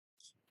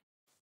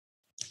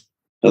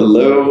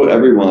Hello,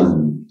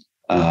 everyone.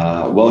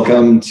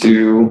 Welcome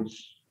to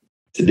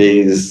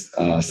today's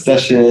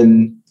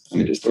session. Let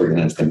me just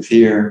organize things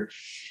here.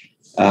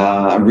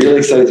 I'm really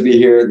excited to be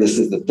here. This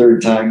is the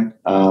third time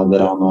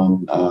that I'm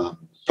on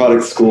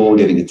product school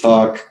giving a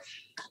talk,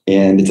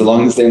 and it's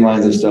along the same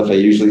lines of stuff I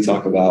usually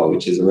talk about,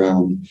 which is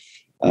around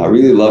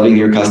really loving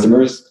your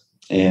customers.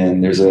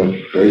 And there's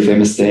a very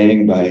famous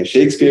saying by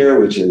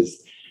Shakespeare, which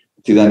is,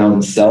 "To thine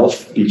own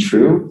self be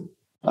true."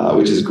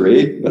 Which is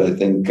great, but I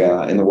think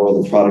in the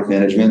world of product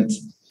management,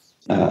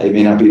 it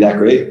may not be that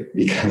great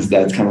because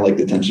that's kind of like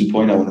the tension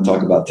point I want to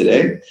talk about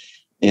today.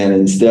 And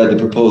instead, the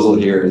proposal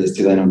here is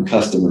to thine own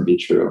customer be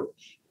true.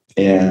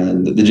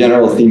 And the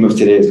general theme of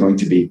today is going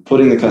to be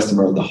putting the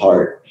customer at the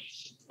heart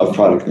of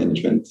product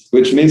management,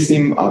 which may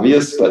seem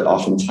obvious, but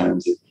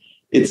oftentimes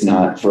it's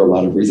not for a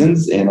lot of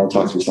reasons. And I'll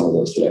talk through some of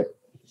those today.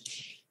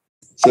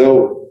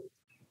 So,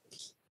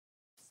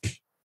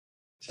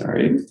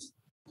 sorry.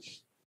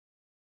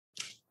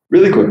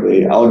 Really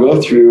quickly, I'll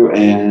go through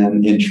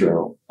an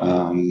intro,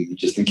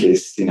 just in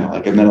case,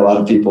 like I've met a lot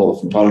of people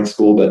from product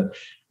school, but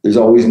there's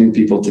always new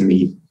people to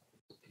meet.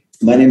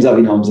 My name's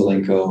Avinoam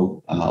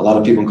Zelenko. A lot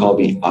of people call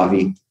me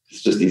Avi.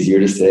 It's just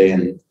easier to say,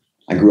 and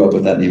I grew up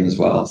with that name as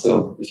well.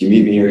 So if you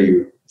meet me or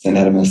you send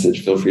out a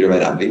message, feel free to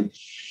write Avi.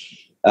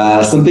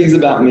 Some things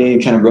about me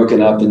kind of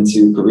broken up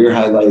into career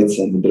highlights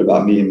and a bit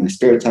about me in my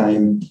spare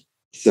time.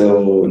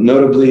 So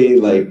notably,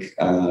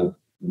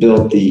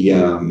 built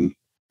the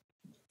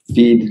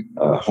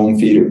home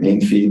feed or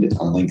main feed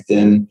on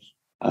LinkedIn,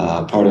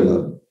 part of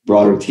a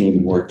broader team,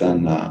 and worked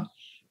on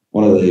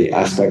one of the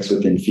aspects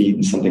within feed,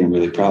 and something I'm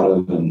really proud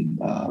of and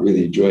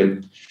really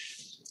enjoyed.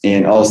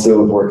 And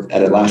also worked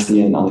at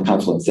Atlassian on the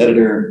Confluence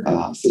editor,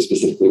 so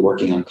specifically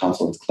working on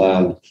Confluence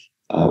Cloud.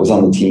 Was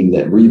on the team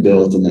that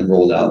rebuilt and then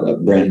rolled out a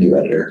brand new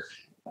editor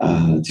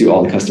to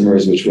all the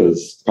customers, which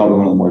was probably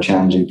one of the more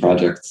challenging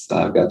projects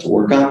I've got to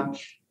work on.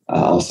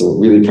 Also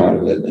really proud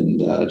of it, and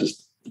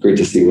just great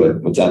to see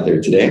what's out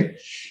there today.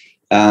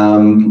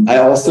 I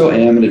also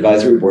am an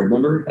advisory board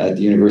member at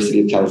the University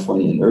of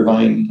California in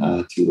Irvine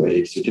to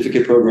a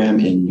certificate program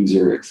in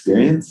user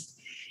experience.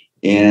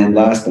 And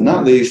last but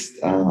not least,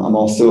 I'm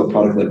also a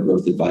product-led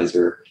growth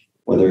advisor,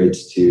 whether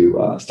it's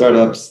to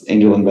startups,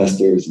 angel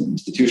investors, and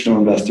institutional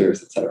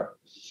investors, etc.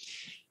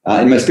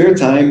 In my spare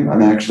time,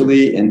 I'm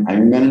actually an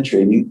Ironman in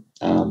training,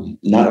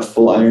 not a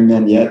full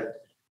Ironman yet.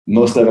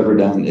 Most I've ever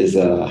done is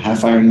a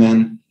half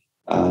Ironman.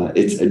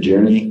 It's a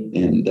journey,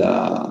 and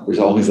there's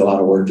always a lot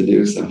of work to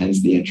do, so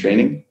hence the in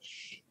training.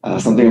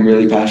 Something I'm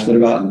really passionate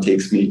about and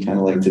takes me kind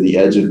of like to the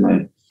edge of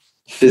my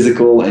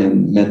physical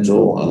and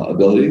mental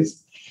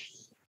abilities.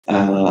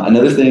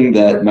 Another thing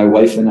that my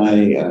wife and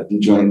I do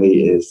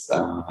jointly is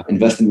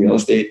invest in real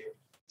estate.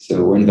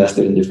 So we're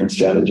invested in different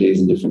strategies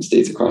in different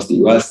states across the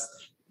US.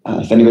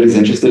 If anybody's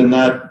interested in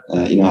that,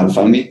 you know how to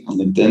find me on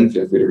LinkedIn.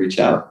 Feel free to reach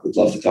out. We'd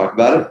love to talk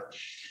about it.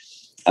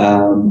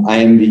 I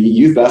am the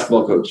youth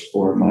basketball coach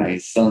for my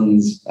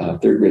son's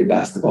third grade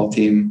basketball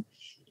team,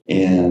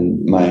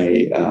 and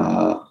my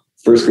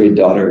first grade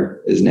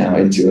daughter is now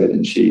into it,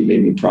 and she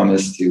made me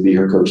promise to be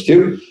her coach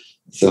too.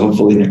 So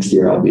hopefully next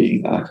year I'll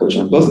be coach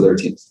on both of their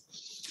teams.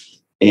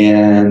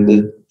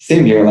 And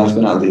same here, last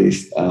but not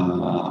least,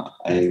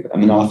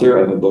 I'm an author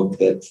of a book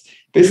that's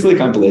basically a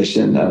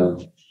compilation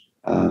of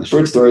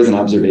short stories and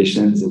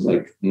observations of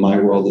like my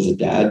world as a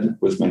dad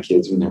with my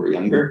kids when they were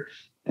younger,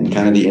 and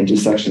kind of the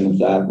intersection of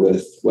that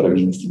with what it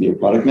means to be a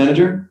product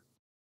manager.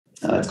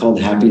 It's called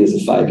Happy as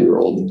a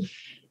 5-Year-Old.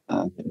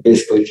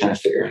 Basically kind of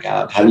figuring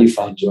out how do you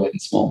find joy in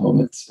small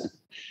moments,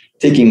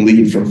 taking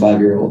lead from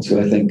 5-year-olds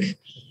who I think,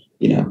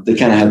 they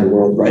kind of have the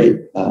world right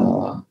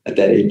at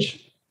that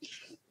age.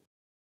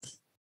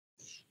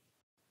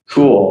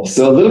 Cool.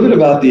 So a little bit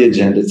about the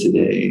agenda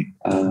today.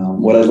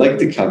 What I'd like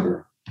to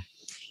cover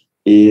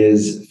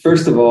is,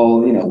 first of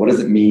all, what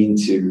does it mean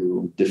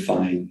to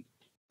define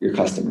your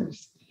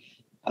customers?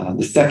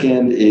 The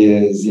second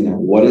is,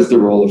 what is the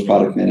role of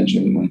product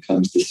management when it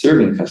comes to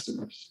serving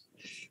customers?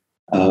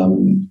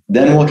 Then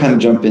we'll kind of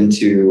jump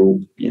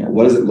into,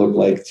 what does it look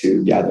like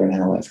to gather and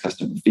analyze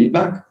customer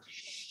feedback?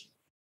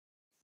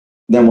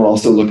 Then we'll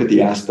also look at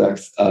the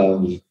aspects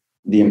of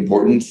the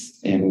importance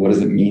and what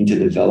does it mean to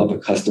develop a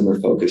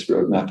customer-focused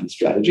roadmap and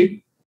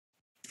strategy.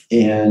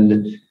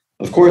 And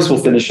of course,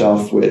 we'll finish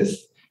off with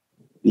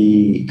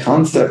the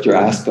concept or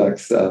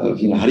aspects of,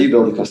 how do you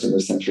build a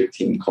customer-centric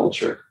team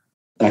culture?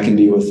 That can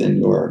be within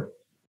your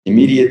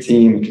immediate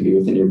team, it can be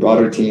within your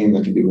broader team,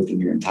 it can be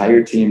within your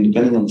entire team,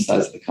 depending on the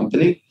size of the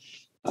company.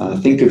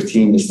 Think of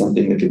team as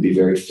something that could be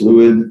very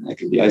fluid, it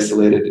could be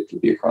isolated, it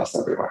could be across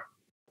everywhere.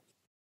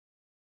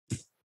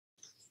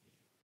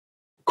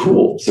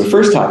 Cool. So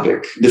first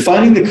topic,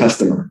 defining the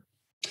customer.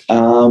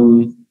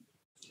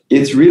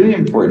 It's really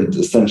important,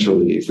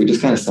 essentially, if we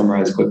just kind of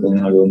summarize quickly and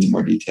then I'll go into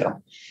more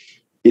detail.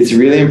 It's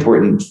really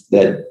important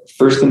that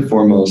first and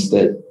foremost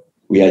that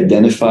we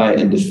identify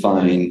and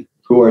define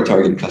who our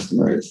target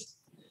customer is.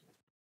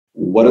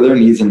 What are their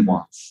needs and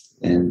wants?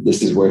 And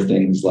this is where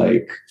things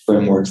like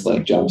frameworks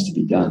like jobs to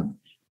be done,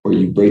 where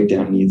you break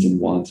down needs and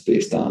wants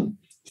based on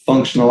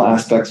functional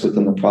aspects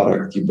within the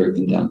product. You break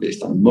them down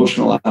based on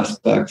emotional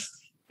aspects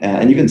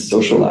and even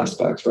social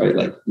aspects, right?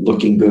 Like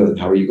looking good,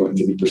 how are you going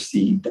to be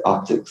perceived,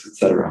 optics,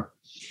 etc.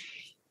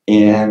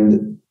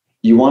 And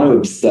you want to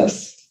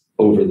obsess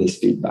over this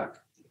feedback.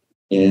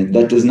 And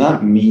that does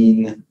not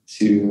mean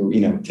to,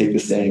 take the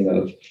saying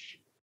of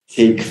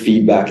take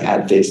feedback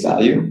at face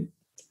value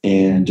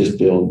and just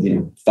build,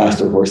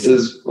 faster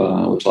horses,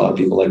 which a lot of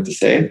people like to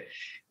say,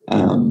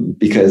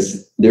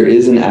 because there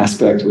is an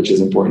aspect which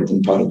is important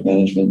in product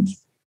management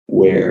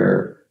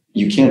where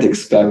you can't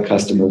expect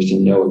customers to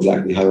know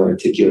exactly how to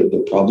articulate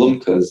their problem,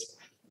 because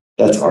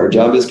that's our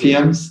job as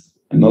PMs.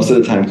 And most of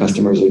the time,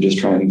 customers are just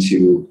trying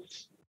to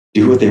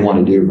do what they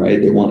want to do,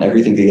 right? They want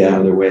everything to get out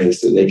of their way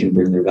so they can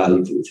bring their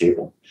value to the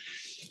table.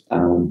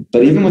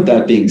 But even with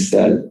that being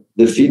said,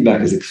 the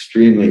feedback is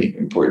extremely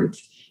important.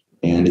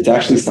 And it's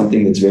actually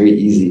something that's very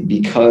easy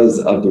because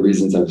of the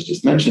reasons I was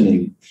just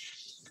mentioning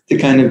to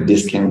kind of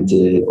discount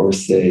it or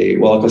say,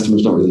 well,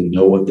 customers don't really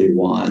know what they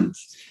want.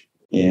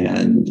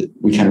 And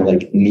we kind of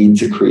like need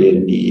to create a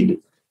need.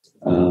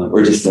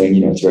 Or just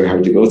saying, it's very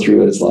hard to go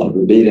through it. It's a lot of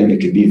verbatim.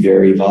 It could be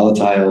very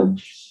volatile.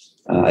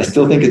 I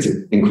still think it's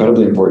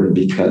incredibly important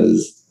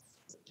because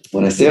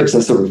when I say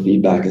obsess over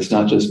feedback, it's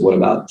not just what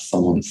about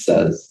someone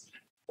says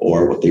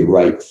or what they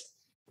write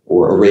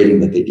or a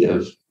rating that they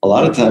give. A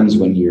lot of times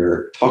when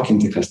you're talking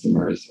to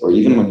customers or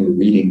even when you're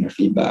reading their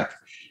feedback,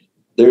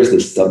 there's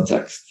this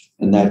subtext,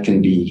 and that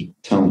can be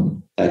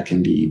tone, that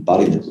can be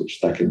body language,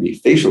 that can be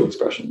facial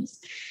expressions.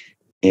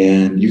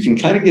 And you can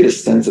kind of get a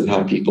sense of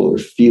how people are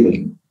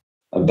feeling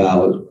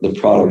about the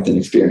product and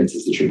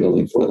experiences that you're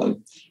building for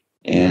them.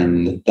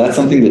 And that's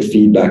something that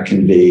feedback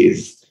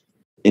conveys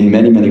in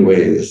many, many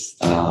ways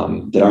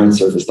that aren't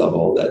surface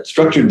level, that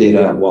structured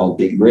data, while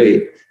being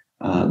great,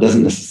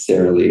 doesn't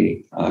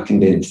necessarily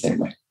convey in the same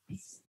way.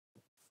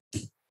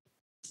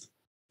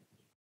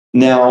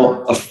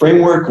 Now, a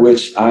framework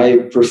which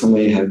I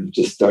personally have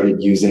just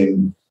started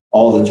using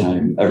all the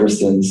time ever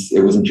since it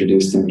was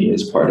introduced to me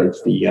as part of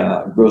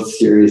the growth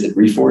series at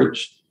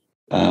Reforge,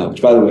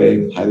 which, by the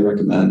way, highly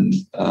recommend.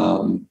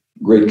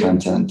 Great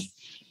content.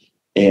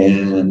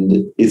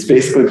 And it's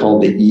basically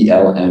called the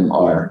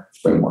ELMR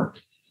framework.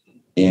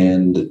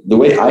 And the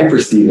way I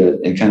perceive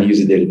it and kind of use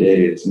it day to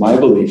day is my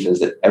belief is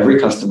that every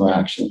customer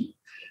action,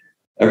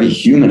 every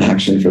human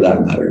action for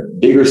that matter,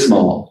 big or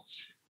small,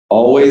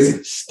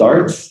 always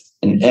starts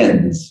and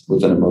ends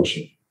with an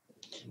emotion.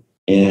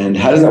 And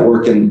how does that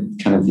work in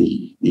kind of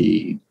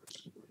the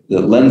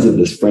lens of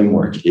this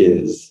framework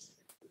is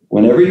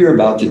whenever you're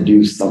about to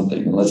do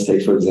something, and let's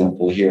take, for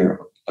example, here,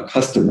 a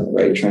customer,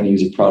 right, trying to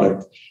use a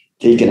product,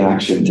 take an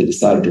action to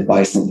decide to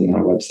buy something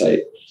on a website,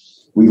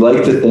 we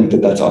like to think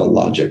that that's all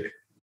logic,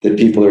 that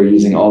people are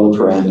using all the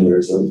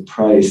parameters of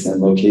price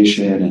and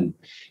location and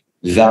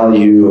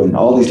value and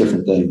all these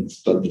different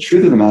things. But the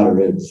truth of the matter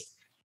is,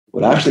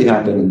 what actually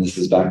happened, and this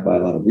is backed by a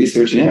lot of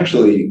research, and you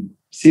actually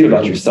see it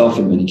about yourself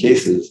in many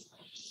cases,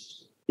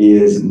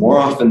 is more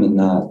often than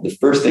not, the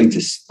first thing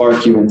to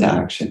spark you into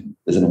action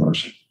is an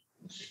emotion.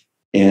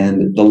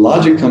 And the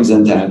logic comes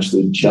in to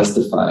actually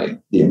justify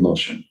the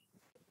emotion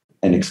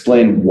and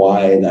explain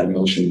why that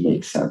emotion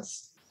makes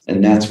sense.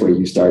 And that's where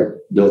you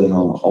start building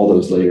on all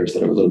those layers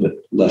that are a little bit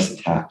less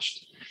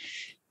attached.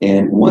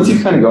 And once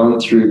you've kind of gone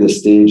through the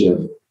stage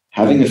of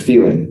having a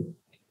feeling,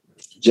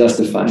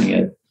 justifying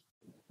it,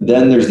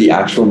 then there's the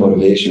actual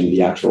motivation,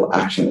 the actual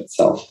action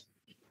itself.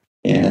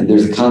 And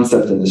there's a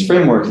concept in this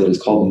framework that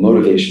is called the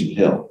motivation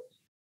hill.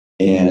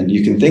 And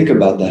you can think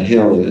about that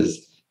hill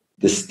as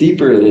the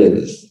steeper it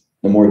is,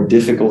 the more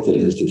difficult it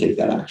is to take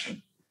that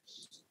action.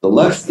 The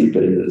less steep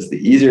it is, the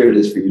easier it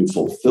is for you to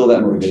fulfill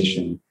that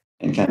motivation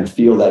and kind of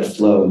feel that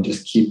flow and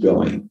just keep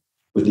going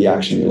with the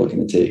action you're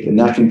looking to take. And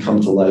that can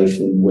come to life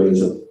in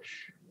ways of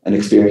an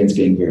experience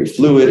being very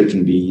fluid. It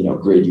can be,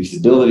 great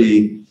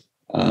usability,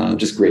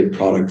 just great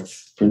product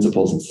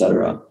principles,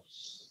 etc.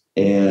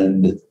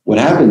 And what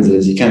happens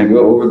is you kind of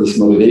go over this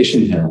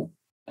motivation hill,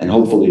 and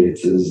hopefully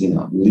it's as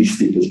least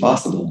steep as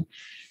possible.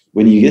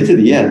 When you get to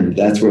the end,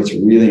 that's where it's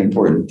really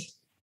important.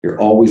 You're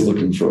always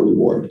looking for a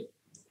reward.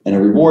 And a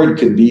reward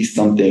could be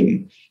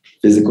something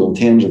physical,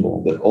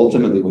 tangible, but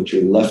ultimately what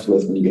you're left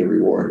with when you get a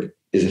reward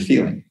is a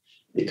feeling.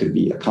 It could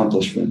be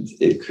accomplishment.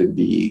 It could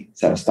be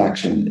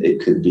satisfaction. It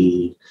could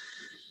be,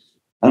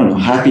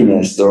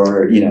 happiness,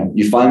 or,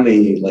 you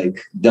finally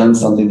done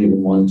something you've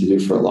been wanting to do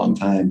for a long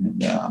time.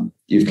 And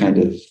you've kind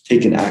of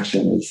taken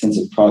action with a sense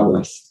of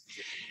progress.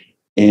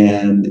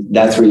 And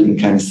that's where you can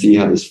kind of see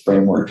how this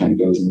framework kind of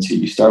goes into,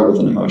 you start with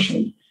an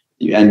emotion,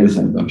 you end with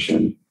an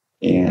emotion.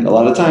 And a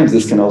lot of times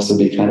this can also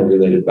be kind of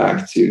related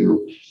back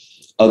to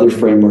other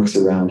frameworks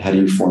around how do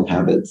you form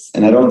habits.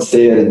 And I don't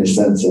say it in the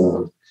sense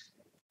of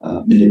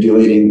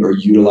manipulating or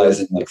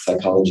utilizing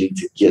psychology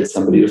to get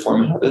somebody to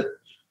form a habit,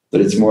 but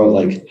it's more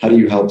like how do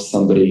you help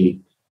somebody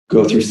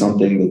go through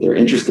something that they're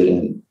interested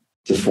in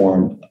to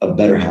form a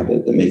better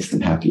habit that makes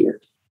them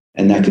happier.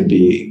 And that could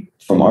be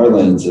from our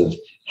lens of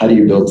how do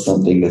you build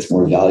something that's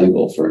more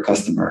valuable for a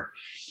customer,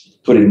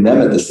 putting them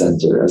at the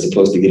center as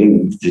opposed to getting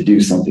them to do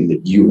something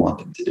that you want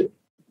them to do.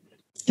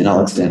 And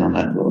I'll expand on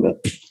that in a little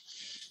bit.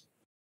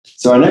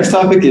 So our next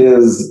topic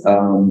is,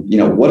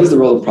 what is the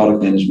role of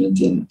product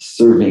management in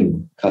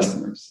serving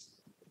customers?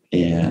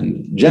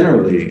 And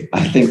generally,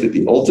 I think that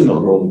the ultimate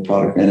role of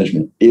product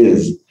management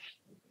is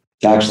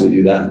to actually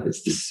do that.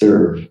 It's to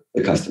serve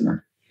the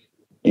customer.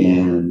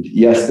 And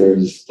yes,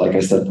 there's, like I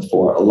said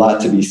before, a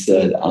lot to be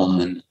said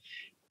on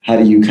how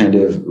do you kind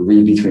of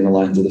read between the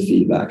lines of the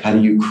feedback? How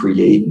do you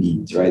create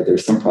needs, right?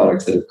 There's some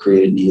products that have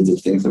created needs of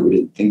things that we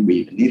didn't think we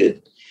even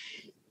needed.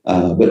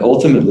 But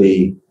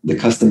ultimately, the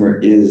customer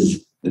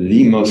is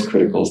the most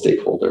critical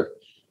stakeholder.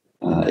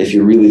 If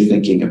you're really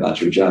thinking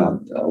about your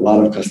job, a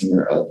lot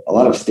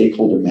of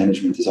stakeholder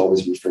management is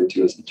always referred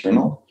to as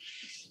internal,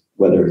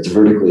 whether it's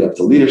vertically up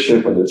to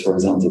leadership, whether it's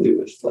horizontally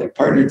with like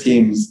partner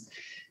teams.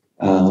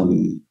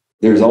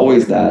 There's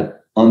always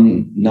that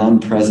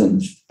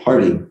non-present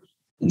party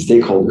and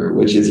stakeholder,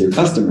 which is your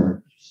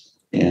customer.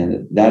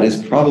 And that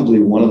is probably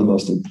one of the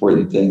most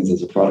important things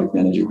as a product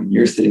manager when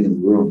you're sitting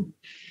in the room.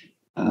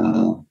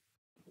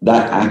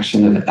 That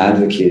action of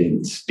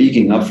advocating,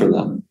 speaking up for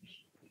them,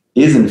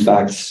 is in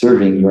fact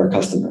serving your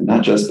customer,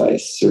 not just by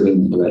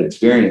serving them the right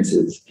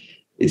experiences.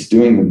 It's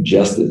doing them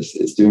justice.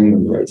 It's doing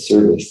them the right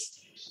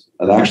service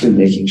of actually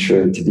making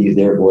sure to be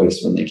their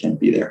voice when they can't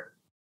be there.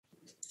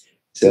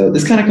 So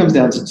this kind of comes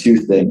down to two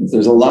things.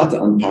 There's a lot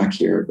to unpack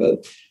here,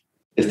 but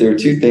if there are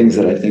two things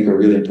that I think are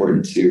really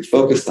important to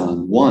focus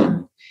on,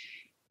 one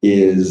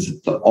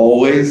is to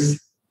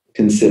always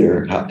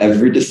consider how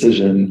every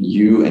decision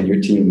you and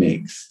your team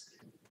makes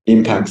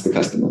impacts the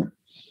customer.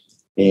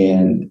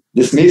 And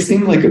this may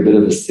seem like a bit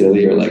of a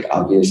silly or like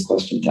obvious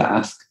question to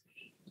ask,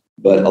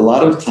 but a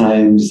lot of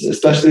times,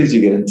 especially as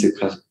you get into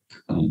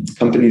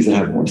companies that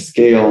have more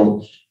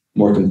scale,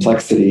 more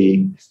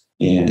complexity,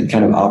 and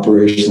kind of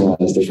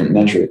operationalize different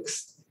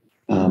metrics,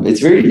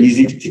 it's very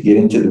easy to get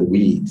into the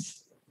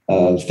weeds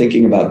of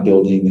thinking about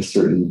building a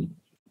certain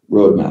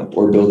roadmap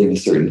or building a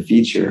certain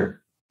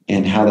feature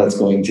and how that's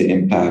going to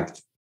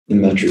impact the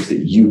metrics that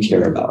you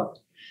care about,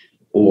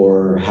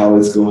 or how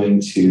it's going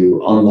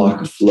to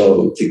unlock a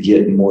flow to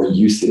get more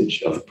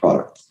usage of the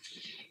product.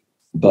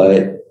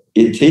 But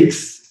it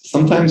takes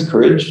sometimes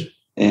courage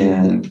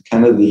and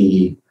kind of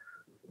the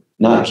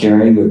not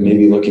caring, but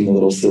maybe looking a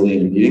little silly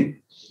in a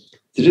meeting,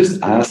 to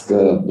just ask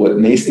what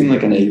may seem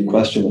like a naive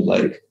question of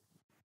like,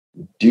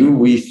 do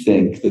we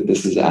think that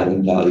this is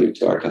adding value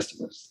to our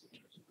customers?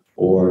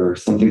 Or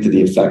something to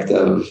the effect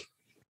of,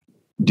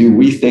 do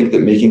we think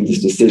that making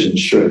this decision,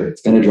 sure,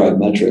 it's going to drive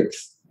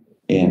metrics,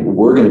 and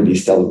we're going to be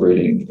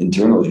celebrating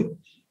internally.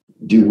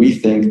 Do we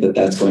think that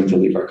that's going to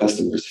leave our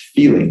customers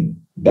feeling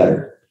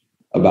better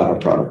about our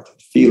product,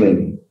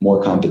 feeling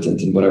more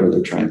competent in whatever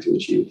they're trying to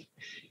achieve?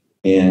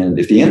 And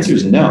if the answer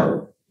is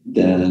no,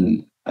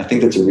 then I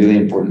think that's a really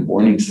important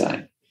warning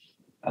sign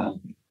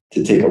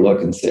to take a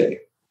look and say,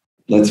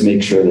 let's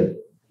make sure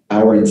that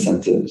our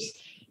incentives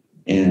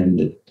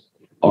and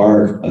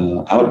our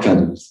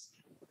outcomes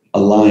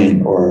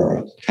align,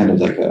 or kind of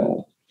like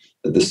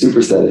the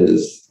superset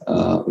is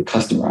the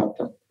customer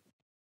outcome.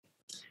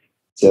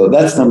 So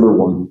that's number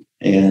one.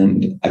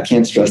 And I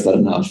can't stress that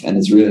enough. And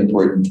it's really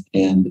important.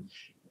 And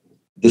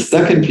the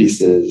second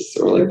piece is,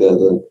 or like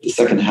the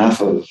second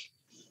half of,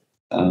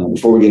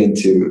 before we get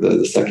into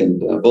the second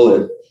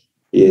bullet,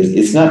 is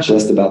it's not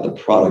just about the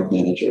product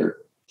manager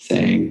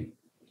saying,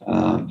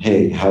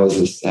 hey, how is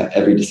this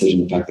every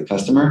decision impact the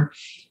customer?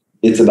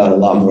 It's about a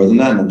lot more than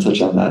that. And I'll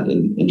touch on that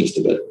in just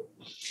a bit.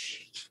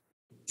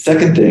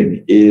 Second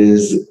thing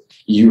is,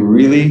 you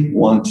really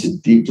want to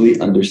deeply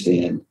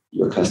understand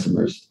your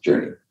customer's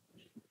journey.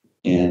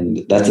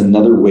 And that's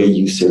another way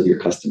you serve your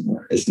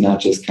customer. It's not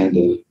just kind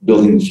of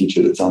building the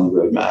feature that's on the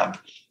roadmap,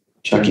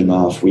 checking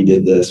off, we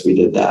did this, we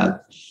did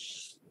that.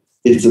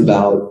 It's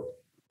about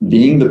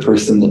being the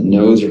person that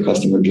knows your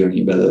customer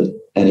journey better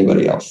than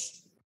anybody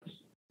else.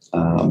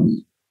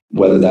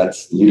 Whether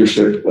that's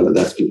leadership, whether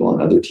that's people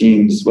on other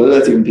teams, whether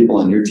that's even people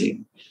on your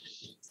team.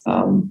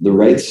 The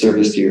right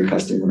service to your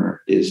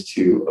customer is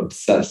to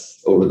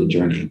obsess over the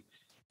journey.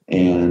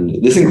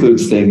 And this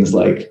includes things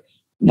like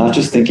not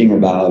just thinking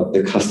about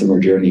the customer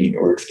journey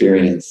or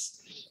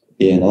experience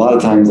in a lot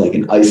of times like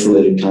an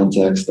isolated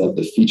context of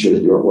the feature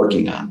that you're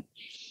working on,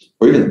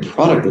 or even the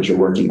product that you're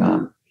working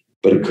on.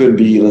 But it could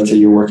be, let's say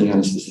you're working on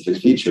a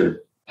specific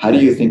feature. How do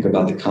you think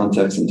about the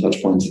context and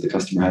touch points that the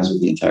customer has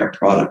with the entire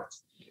product?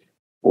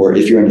 Or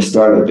if you're in a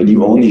startup and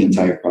you own the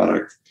entire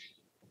product,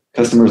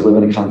 customers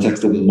live in a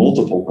context of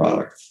multiple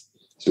products.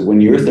 So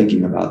when you're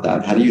thinking about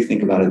that, how do you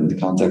think about it in the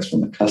context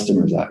from the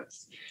customer's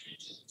eyes?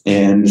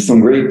 And some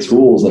great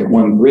tools, like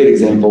one great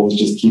example, which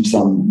just keeps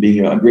on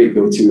being a great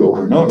go-to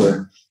over and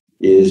over,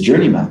 is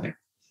journey mapping.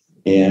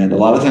 And a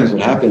lot of times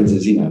what happens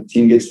is,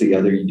 team gets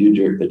together, you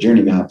do the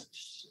journey map,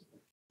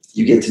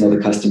 you get to know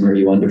the customer,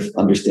 you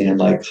understand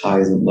like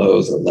highs and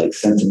lows of like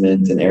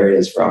sentiment and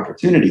areas for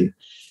opportunity.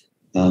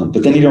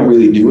 But then you don't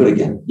really do it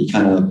again. You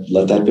kind of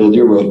let that build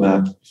your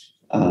roadmap,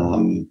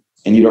 and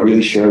you don't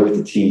really share it with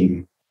the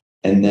team.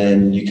 And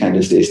then you kind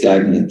of stay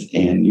stagnant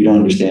and you don't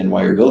understand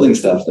why you're building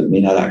stuff that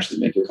may not actually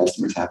make your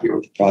customers happier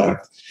with the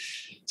product.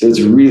 So it's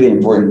really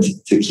important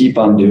to keep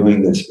on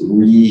doing this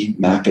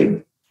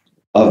remapping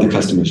of the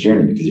customer's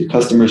journey, because your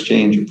customers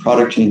change, your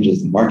product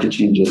changes, the market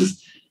changes.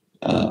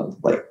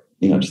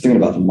 Just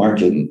thinking about the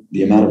market and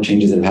the amount of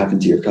changes that have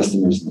happened to your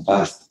customers in the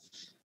past,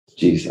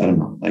 geez, I don't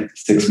know, like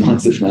 6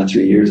 months, if not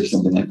 3 years or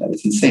something like that.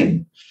 It's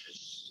insane.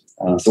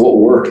 So what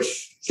worked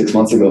 6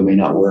 months ago may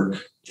not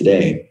work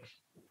today.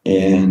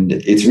 And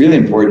it's really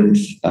important,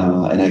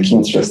 and I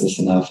can't stress this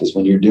enough, is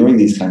when you're doing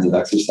these kinds of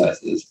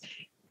exercises,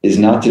 is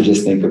not to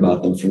just think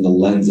about them from the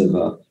lens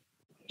of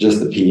just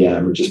the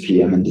PM or just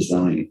PM and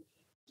design.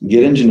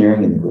 Get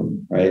engineering in the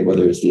room, right?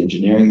 Whether it's the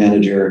engineering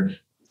manager,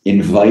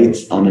 invite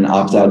on an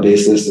opt-out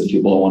basis if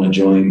people don't want to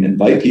join,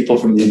 invite people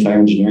from the entire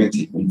engineering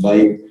team,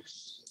 invite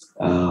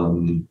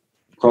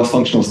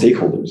cross-functional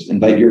stakeholders,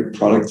 invite your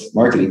product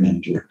marketing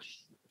manager,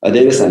 a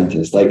data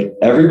scientist. Like,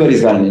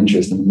 everybody's got an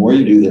interest, and the more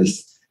you do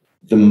this,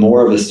 the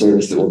more of a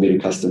service it will be to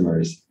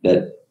customers,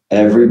 that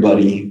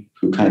everybody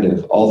who kind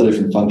of all the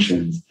different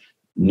functions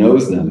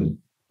knows them,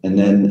 and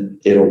then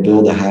it'll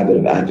build a habit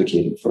of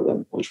advocating for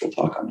them, which we'll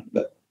talk on in a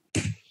bit.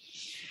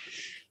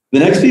 The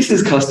next piece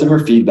is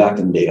customer feedback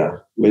and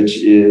data, which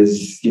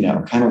is,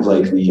 kind of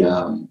like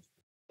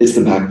it's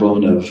the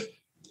backbone of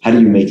how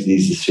do you make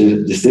these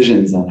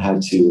decisions on how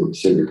to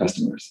serve your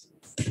customers.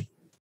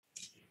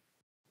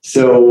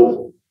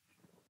 So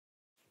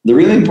the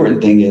really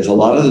important thing is, a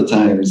lot of the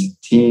times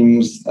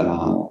teams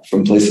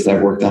from places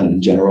I've worked on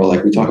in general,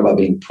 like, we talk about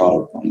being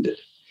product minded.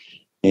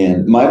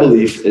 And my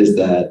belief is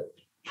that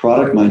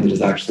product minded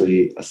is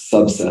actually a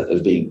subset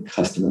of being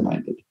customer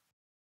minded.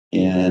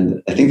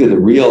 And I think that the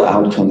real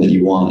outcome that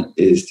you want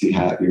is to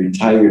have your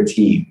entire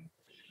team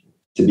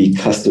to be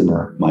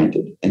customer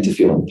minded and to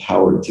feel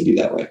empowered to be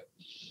that way.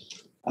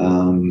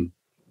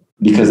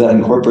 Because that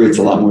incorporates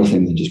a lot more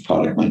things than just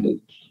product minded.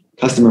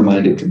 Customer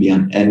minded could be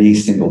on any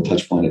single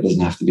touch point. It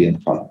doesn't have to be in the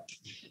product.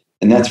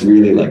 And that's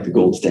really like the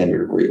gold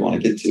standard of where you want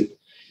to get to.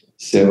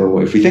 So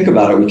if we think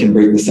about it, we can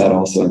break this out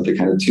also into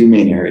kind of two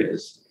main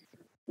areas.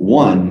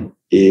 One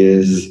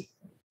is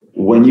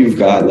when you've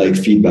got like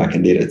feedback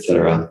and data, et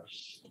cetera,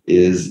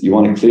 is you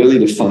want to clearly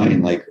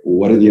define like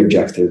what are the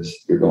objectives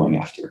you're going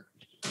after,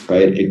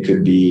 right? It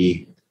could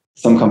be,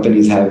 some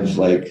companies have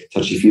like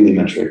touchy-feely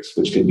metrics,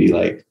 which could be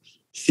like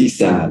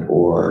CSAT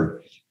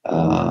or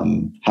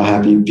how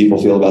happy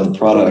people feel about the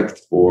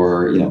product,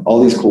 or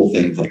all these cool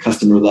things like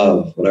customer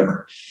love,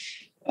 whatever.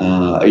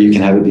 Or you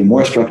can have it be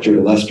more structured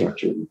or less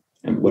structured,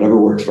 and whatever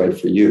works right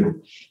for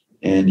you.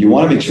 And you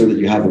want to make sure that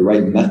you have the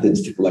right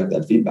methods to collect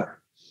that feedback,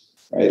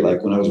 right?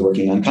 Like when I was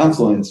working on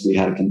Confluence, we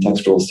had a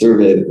contextual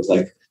survey that was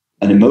like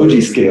an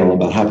emoji scale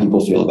about how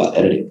people feel about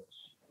editing.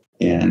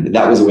 And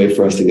that was a way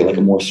for us to get like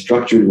a more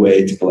structured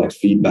way to collect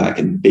feedback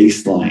and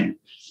baseline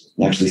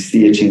and actually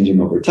see it changing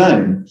over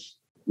time,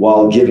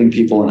 while giving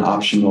people an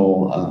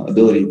optional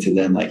ability to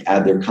then like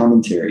add their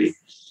commentary,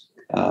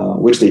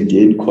 which they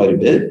did quite a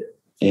bit.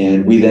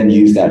 And we then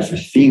use that for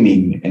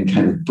theming and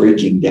kind of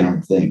breaking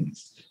down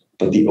things.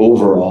 But the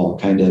overall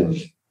kind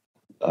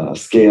of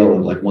scale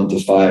of like 1 to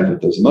 5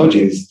 with those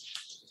emojis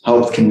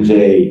helped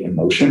convey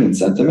emotion and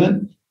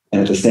sentiment,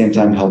 and at the same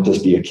time helped us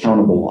be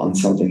accountable on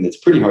something that's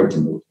pretty hard to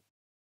move.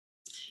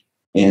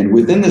 And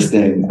within this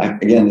thing,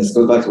 again, this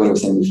goes back to what I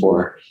was saying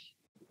before,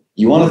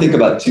 you want to think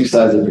about two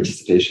sides of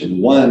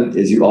participation. One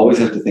is you always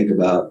have to think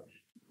about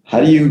how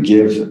do you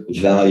give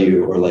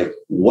value, or like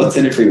what's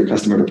in it for your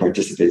customer to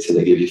participate so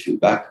they give you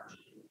feedback,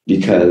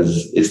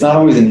 because it's not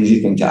always an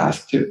easy thing to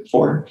ask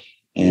for.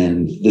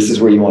 And this is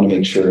where you want to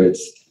make sure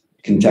it's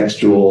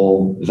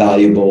contextual,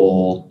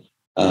 valuable,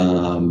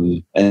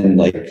 and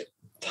like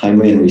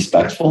timely and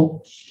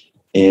respectful.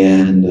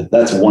 And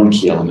that's one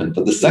key element.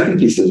 But the second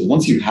piece is,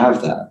 once you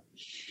have that,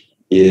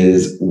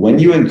 is when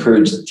you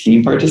encourage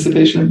team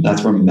participation,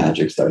 that's where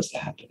magic starts to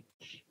happen.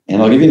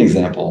 And I'll give you an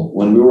example.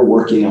 When we were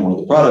working on one of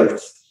the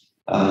products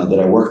that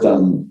I worked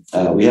on,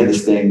 we had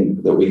this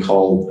thing that we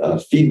called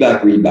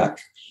feedback readback.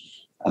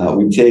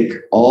 We'd take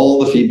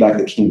all the feedback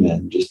that came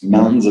in, just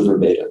mountains of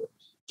verbatim,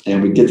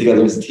 and we'd get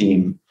together as a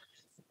team,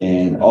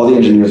 and all the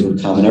engineers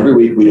would come, and every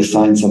week we'd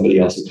assign somebody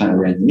else who kind of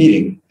ran the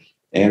meeting,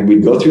 and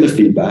we'd go through the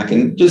feedback,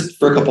 and just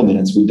for a couple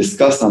minutes, we'd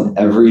discuss on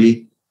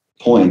every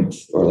point,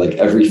 or like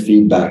every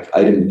feedback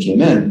item that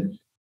came in,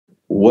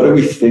 what do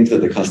we think that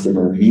the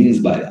customer means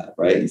by that,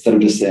 right? Instead of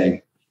just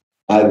saying,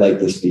 I like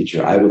this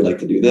feature, I would like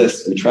to do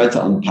this, we tried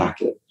to unpack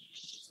it.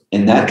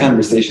 And that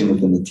conversation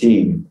within the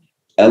team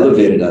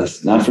elevated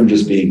us, not from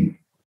just being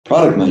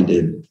product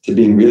minded to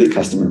being really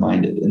customer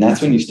minded. And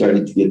that's when you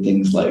started to get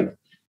things like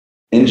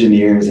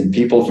engineers and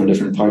people from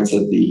different parts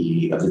of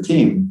the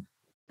team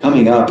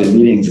coming up in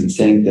meetings and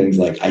saying things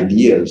like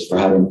ideas for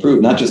how to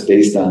improve, not just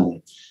based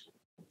on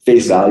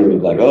face value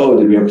of like, oh,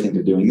 did we ever think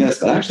of doing this,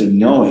 but actually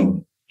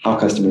knowing how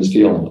customers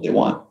feel and what they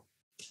want.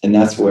 And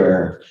that's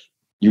where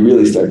you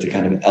really start to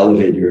kind of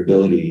elevate your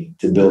ability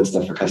to build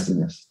stuff for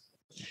customers.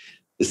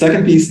 The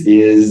second piece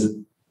is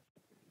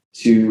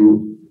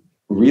to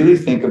really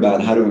think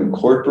about how to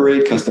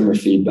incorporate customer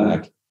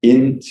feedback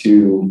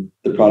into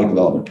the product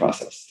development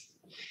process.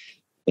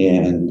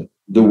 And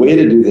the way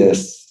to do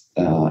this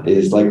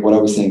is like what I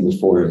was saying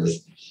before,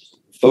 is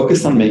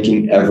focus on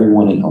making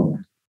everyone an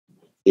owner.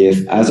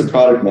 If as a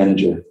product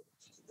manager,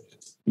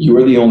 you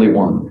are the only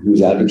one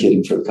who's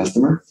advocating for the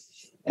customer,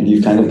 and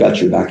you've kind of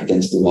got your back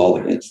against the wall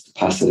against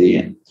capacity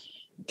and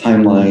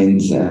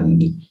timelines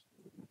and,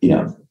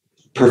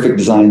 perfect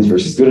designs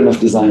versus good enough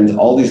designs,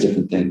 all these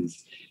different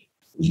things,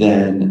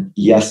 then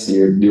yes,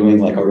 you're doing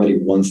like already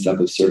one step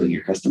of serving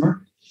your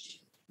customer,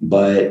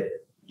 but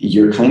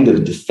you're kind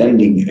of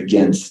defending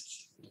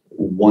against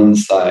one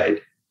side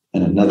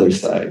and another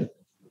side.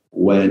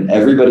 When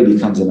everybody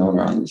becomes an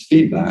owner on this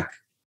feedback,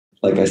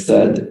 like I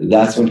said,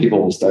 that's when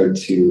people will start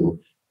to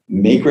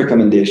make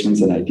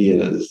recommendations and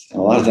ideas. And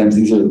a lot of times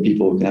these are the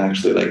people who can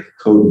actually like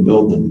code and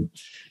build them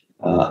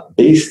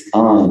based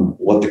on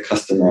what the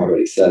customer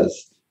already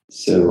says.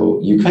 So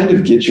you kind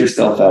of get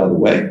yourself out of the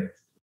way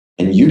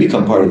and you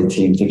become part of the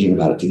team thinking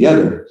about it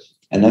together.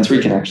 And that's where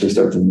you can actually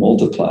start to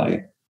multiply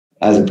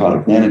as a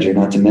product manager,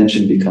 not to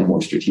mention become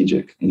more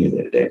strategic in your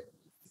day-to-day.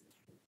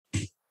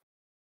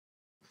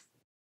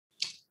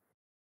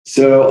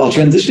 So I'll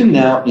transition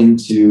now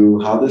into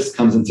how this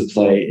comes into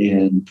play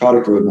in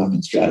product roadmap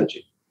and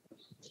strategy.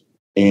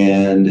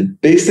 And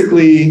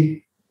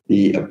basically,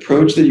 the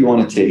approach that you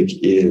want to take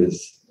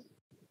is,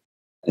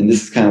 and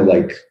this is kind of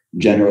like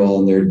general,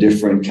 and there are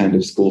different kind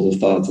of schools of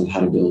thoughts of how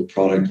to build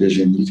product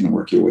vision. You can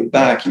work your way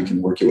back, you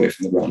can work your way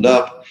from the ground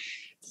up.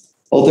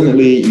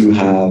 Ultimately, you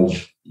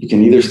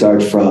can either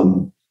start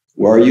from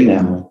where are you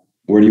now,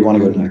 where do you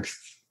want to go next,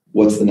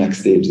 what's the next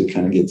stage that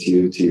kind of gets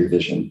you to your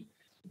vision,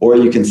 or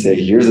you can say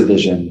here's a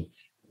vision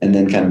and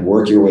then kind of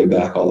work your way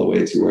back all the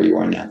way to where you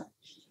are now.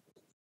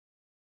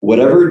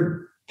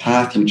 Whatever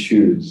path you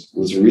choose,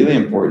 what's really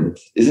important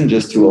isn't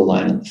just to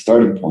align at the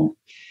starting point.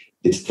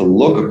 It's to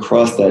look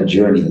across that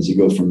journey as you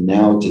go from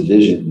now to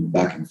vision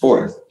back and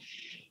forth.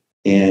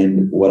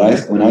 And when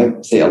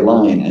I say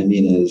align, I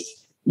mean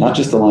is not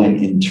just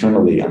align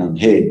internally on,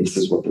 hey, this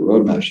is what the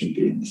roadmap should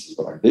be and this is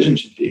what our vision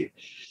should be.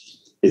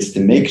 It's to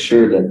make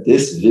sure that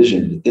this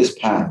vision, that this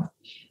path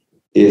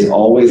is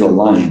always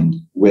aligned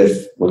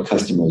with what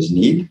customers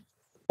need,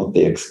 what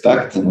they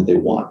expect, and what they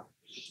want,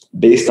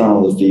 based on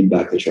all the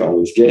feedback that you're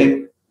always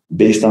getting,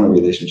 based on the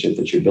relationship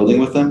that you're building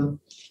with them,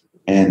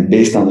 and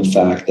based on the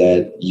fact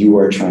that you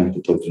are trying to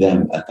put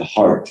them at the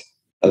heart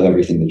of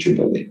everything that you're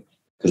building.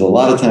 Because a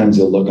lot of times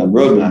you'll look on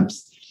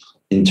roadmaps,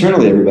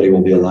 internally everybody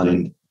will be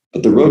aligned,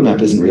 but the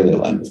roadmap isn't really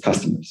aligned with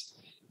customers.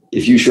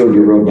 If you showed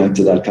your roadmap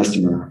to that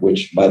customer,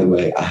 which by the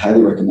way, I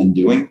highly recommend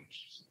doing,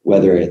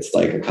 whether it's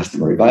like a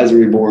customer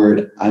advisory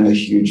board, I'm a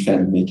huge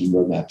fan of making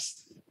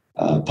roadmaps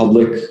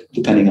public,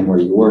 depending on where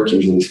you work.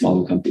 Usually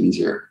smaller companies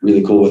are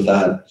really cool with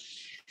that.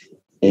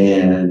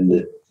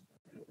 And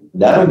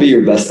that'll be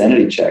your best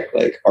sanity check.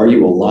 Like, are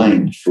you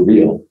aligned for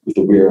real with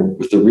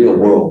the real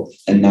world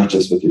and not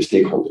just with your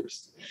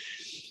stakeholders?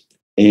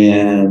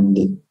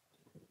 And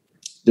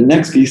the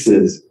next piece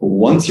is,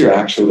 once you're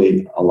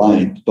actually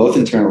aligned, both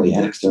internally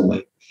and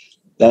externally,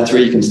 that's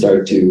where you can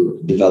start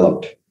to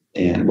develop.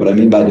 And what I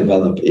mean by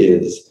develop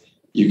is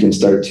you can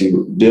start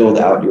to build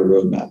out your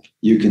roadmap.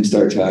 You can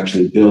start to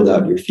actually build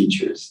out your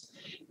features.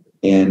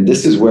 And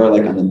this is where,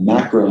 like on the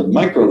macro and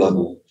micro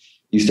level,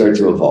 you start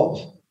to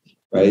evolve,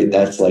 right?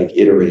 That's like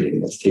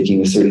iterating. That's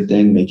taking a certain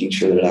thing, making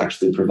sure that it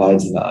actually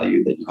provides the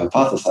value that you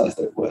hypothesized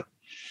that it would.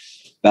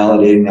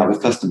 Validating that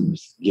with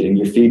customers, getting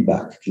your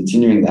feedback,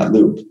 continuing that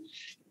loop,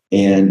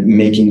 and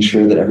making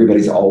sure that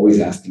everybody's always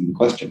asking the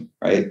question,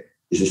 right?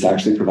 Is this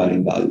actually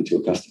providing value to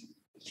a customer?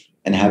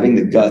 And having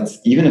the guts,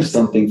 even if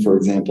something, for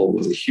example,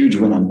 was a huge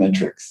win on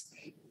metrics,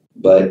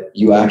 but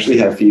you actually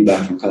have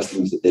feedback from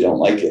customers that they don't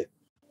like it,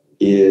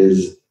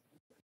 is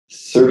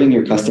serving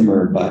your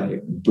customer by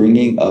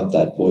bringing up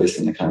that voice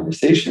in the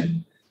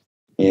conversation.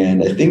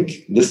 And I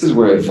think this is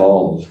where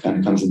Evolve kind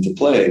of comes into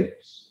play.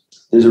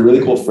 There's a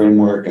really cool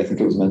framework. I think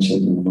it was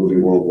mentioned in the movie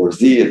World War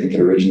Z. I think it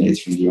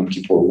originates from the Yom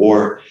Kippur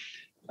War.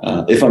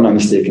 If I'm not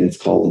mistaken, it's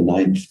called the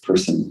 9th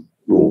person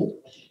rule.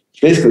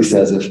 It basically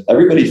says if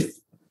everybody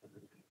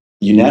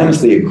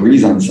unanimously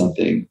agrees on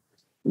something,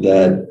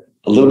 that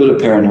a little bit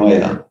of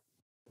paranoia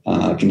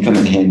can come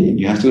in handy. And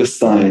you have to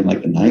assign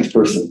like the 9th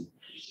person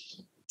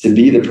to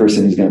be the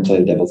person who's going to play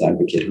the devil's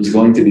advocate, who's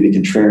going to be the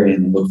contrarian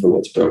and look for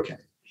what's broken.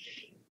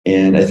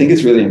 And I think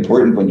it's really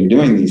important when you're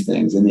doing these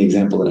things. In the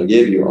example that I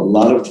gave you, a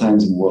lot of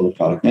times in the world of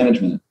product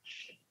management,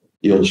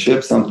 you'll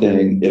ship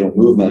something, it'll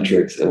move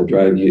metrics, it'll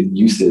drive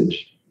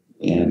usage.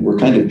 And we're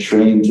kind of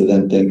trained to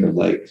then think of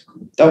like,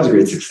 that was a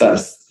great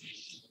success.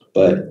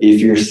 But if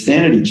you're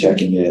sanity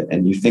checking it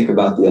and you think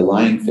about the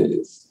aligning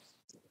phase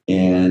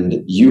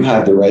and you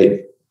have the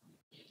right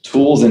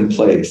tools in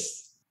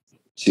place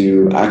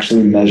to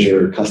actually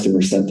measure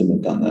customer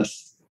sentiment on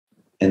this,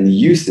 and the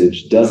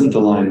usage doesn't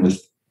align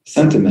with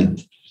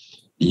sentiment,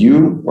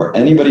 you or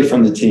anybody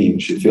from the team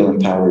should feel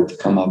empowered to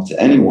come up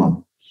to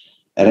anyone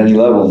at any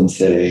level and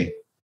say,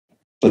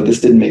 but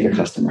this didn't make a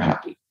customer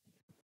happy.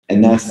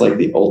 And that's like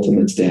the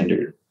ultimate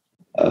standard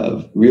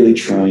of really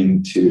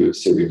trying to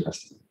serve your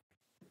customer.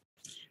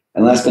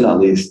 And last but not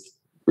least,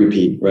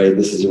 repeat, right?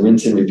 This is a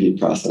rinse and repeat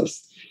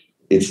process.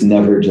 it's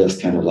never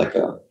just kind of like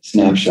a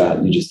snapshot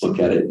and you just look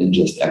at it and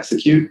just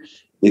execute.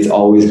 It's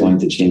always going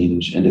to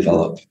change and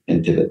develop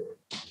and pivot.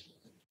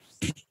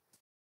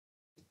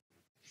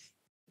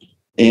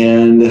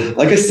 And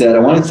like I said, I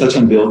want to touch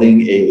on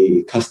building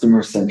a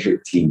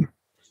customer-centric team.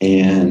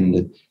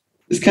 And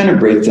this kind of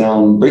breaks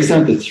down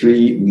to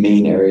three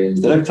main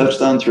areas that I've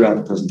touched on throughout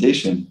the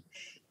presentation.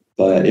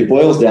 But it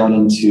boils down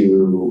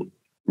into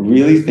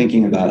really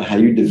thinking about how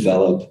you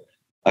develop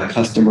a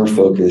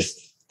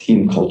customer-focused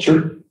team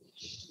culture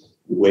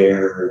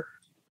where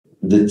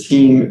the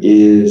team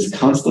is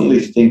constantly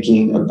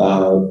thinking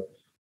about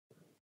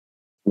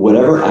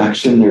whatever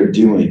action they're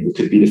doing. It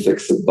could be to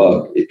fix a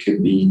bug, it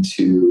could be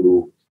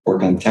to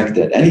work on tech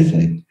debt,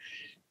 anything,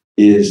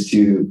 is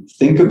to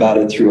think about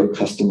it through a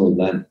customer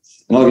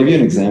lens. And I'll give you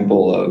an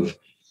example of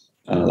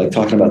like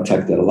talking about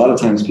tech debt. A lot of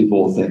times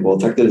people will think, well,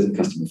 tech debt isn't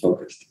customer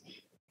focused.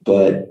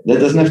 But that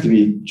doesn't have to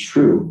be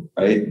true,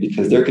 right?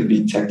 Because there could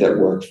be tech debt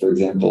work, for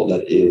example,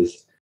 that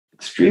is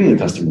extremely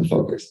customer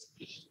focused.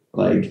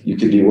 Like you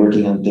could be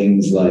working on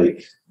things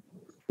like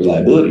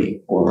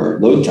reliability or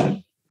load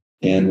time.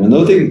 And when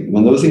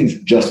those things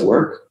just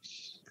work,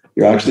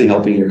 you're actually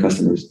helping your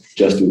customers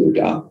just do their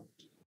job,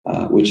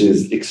 which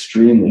is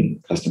extremely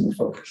customer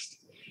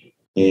focused.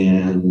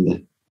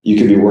 And you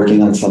could be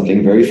working on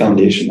something very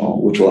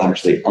foundational, which will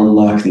actually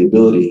unlock the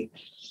ability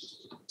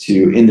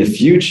to, in the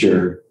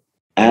future,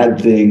 add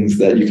things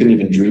that you couldn't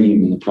even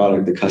dream in the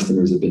product that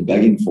customers have been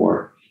begging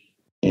for.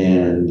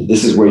 And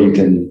this is where you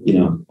can,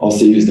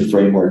 also use the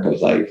framework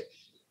of like,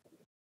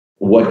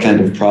 what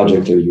kind of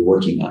project are you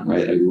working on,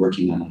 right? Are you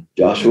working on a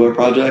Joshua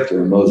project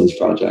or a Moses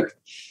project?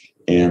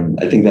 And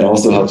I think that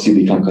also helps you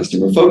become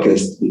customer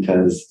focused,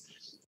 because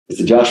if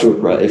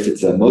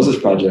it's a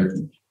Moses project,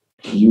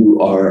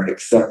 you are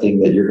accepting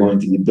that you're going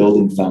to be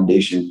building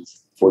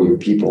foundations for your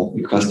people,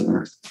 your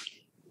customers.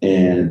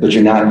 But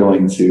you're not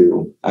going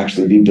to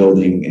actually be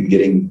building and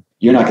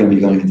you're not going to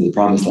be going into the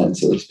promised land,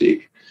 so to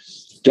speak.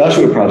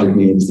 Joshua project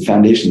means the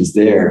foundation is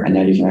there, and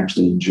now you can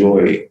actually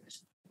enjoy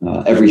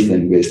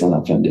everything based on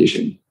that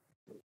foundation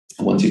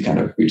once you kind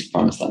of reach the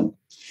promised land.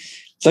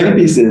 Second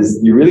piece is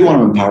you really want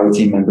to empower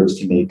team members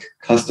to make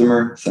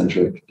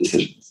customer-centric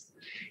decisions.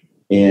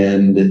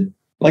 And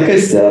like I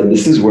said,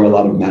 this is where a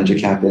lot of magic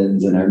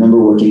happens. And I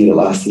remember working at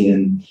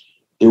Atlassian,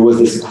 there was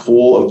this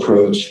cool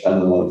approach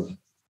of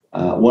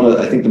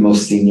I think the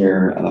most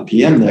senior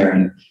PM there,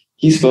 and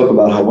he spoke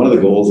about how one of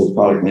the goals of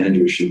product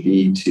managers should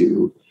be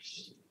to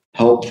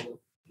help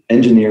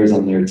engineers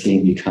on their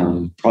team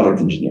become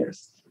product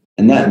engineers.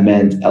 And that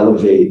meant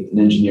elevate an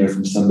engineer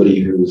from somebody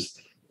who's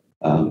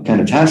kind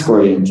of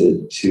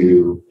task-oriented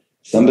to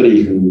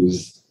somebody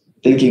who's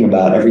thinking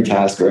about every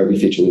task or every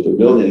feature that they're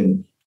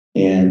building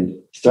and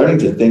starting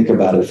to think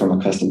about it from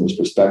a customer's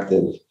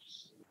perspective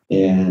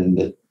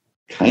and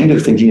kind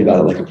of thinking about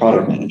it like a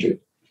product manager.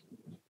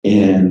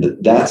 And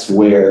that's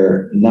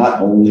where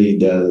not only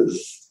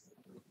does,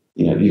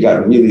 you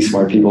got really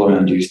smart people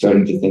around you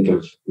starting to think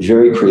of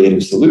very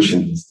creative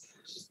solutions,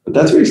 but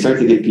that's where you start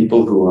to get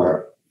people who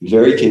are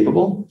very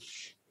capable,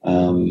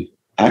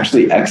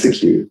 actually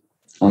execute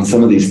on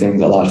some of these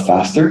things a lot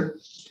faster.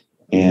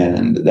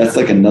 And that's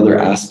like another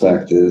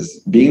aspect, is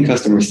being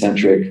customer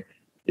centric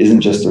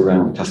isn't just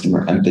around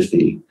customer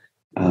empathy.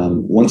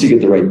 Once you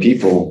get the right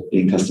people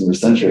being customer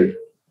centric,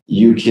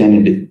 you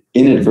can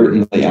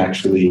inadvertently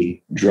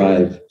actually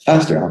drive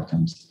faster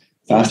outcomes,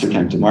 faster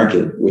time to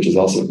market, which is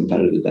also a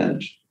competitive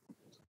advantage.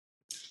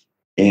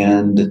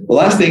 And the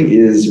last thing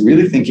is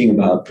really thinking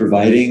about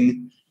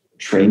providing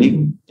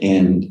training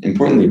and,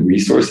 importantly,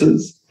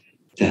 resources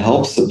to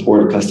help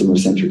support a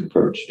customer-centric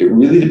approach. It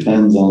really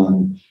depends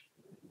on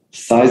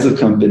size of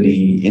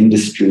company,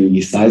 industry,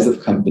 size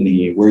of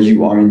company, where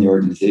you are in the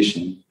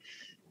organization.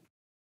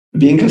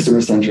 Being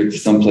customer-centric to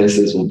some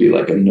places will be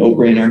like a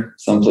no-brainer.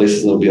 Some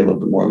places it'll be a little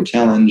bit more of a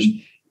challenge.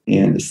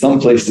 And some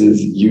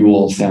places you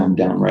will sound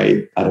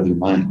downright out of your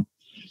mind.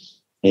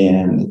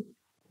 And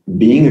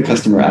being a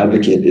customer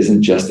advocate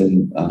isn't just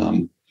in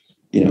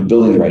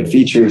building the right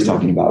features,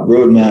 talking about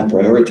roadmap,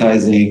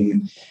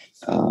 prioritizing,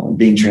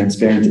 being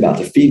transparent about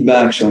the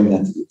feedback, showing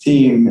that to the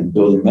team, and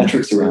building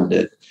metrics around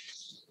it.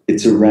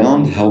 It's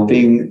around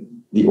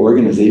helping the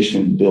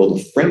organization build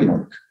a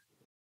framework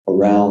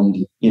around,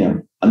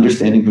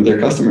 understanding who their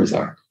customers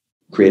are,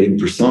 creating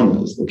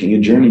personas, looking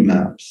at journey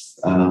maps,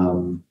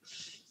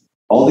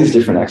 all these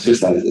different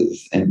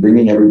exercises, and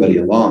bringing everybody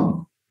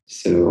along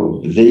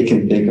so they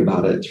can think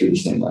about it through the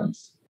same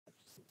lens.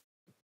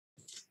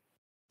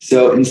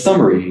 So in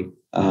summary,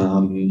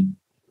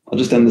 I'll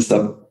just end this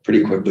up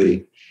pretty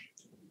quickly.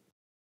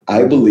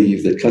 I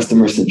believe that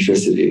customer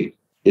centricity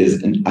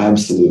is an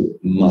absolute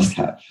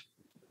must-have.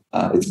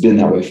 It's been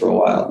that way for a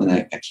while, and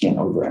I can't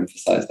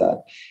overemphasize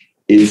that.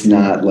 It's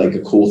not like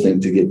a cool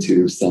thing to get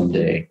to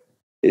someday.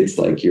 It's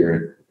like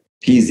your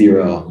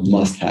P0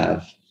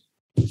 must-have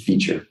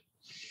feature.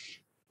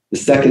 The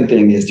second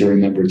thing is to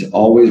remember to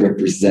always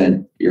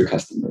represent your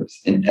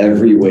customers in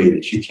every way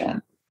that you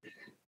can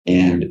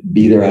and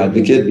be their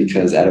advocate,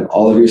 because out of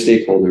all of your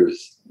stakeholders,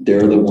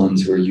 they're the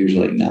ones who are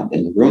usually not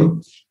in the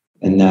room,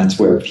 And that's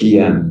where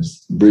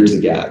PMs bridge the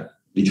gap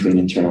between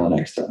internal and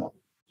external.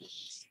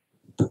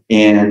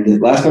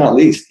 And last but not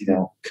least,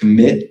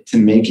 commit to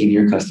making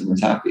your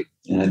customers happy.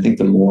 And I think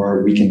the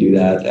more we can do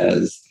that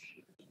as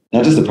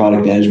not just the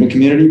product management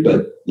community,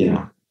 but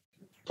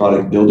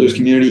product builders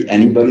community,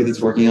 anybody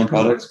that's working on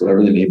products,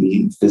 whatever they may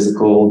be,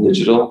 physical,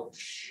 digital,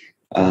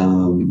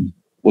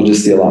 we'll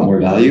just see a lot more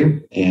value.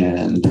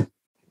 And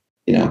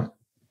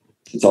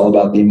it's all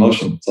about the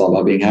emotion. It's all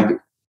about being happy.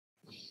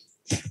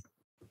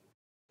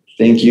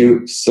 Thank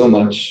you so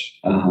much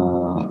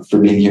for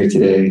being here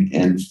today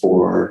and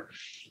for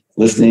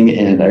listening.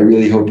 And I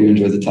really hope you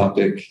enjoyed the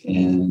topic.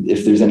 And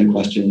if there's any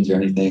questions or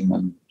anything,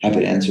 I'm happy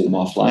to answer them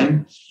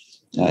offline.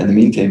 In the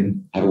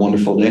meantime, have a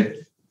wonderful day.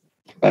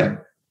 Bye.